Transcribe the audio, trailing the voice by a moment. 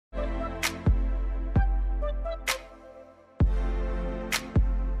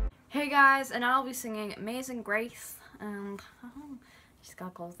guys, and I'll be singing Amazing Grace, and just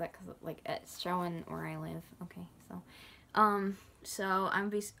gotta close that because like it's showing where I live. Okay, so I'm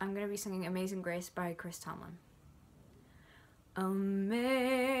gonna be singing Amazing Grace by Chris Tomlin.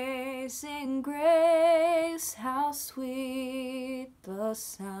 Amazing grace, how sweet the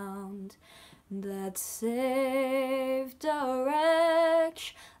sound that saved a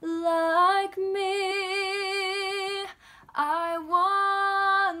wretch like me. I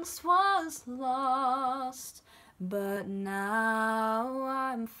once was lost, but now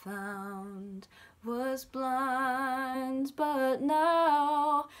I'm found. Was blind, but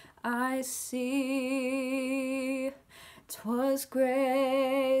now I see. 'Twas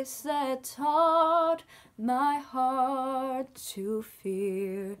grace that taught my heart to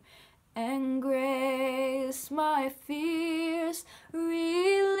fear, and grace my fears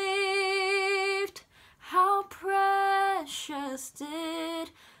relieved. How precious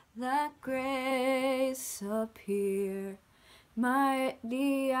did that grace appear,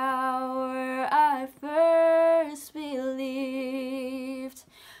 the hour I first believed.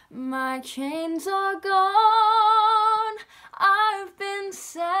 My chains are gone, I've been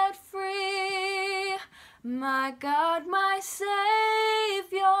set free. My God, my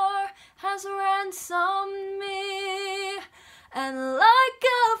Savior, has ransomed me. And like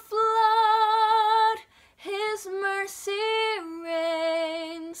a flood, His mercy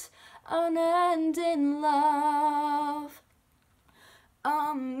reigns, unending love.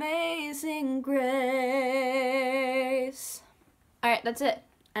 Amazing grace. Alright, that's it.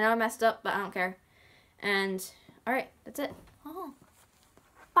 I know I messed up, but I don't care. And, alright, that's it. Oh,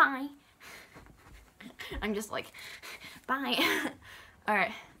 bye. I'm just like, bye.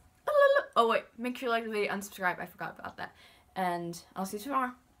 Alright. Oh wait, make sure you like the video and subscribe. I forgot about that. And I'll see you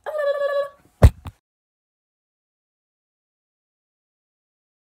tomorrow.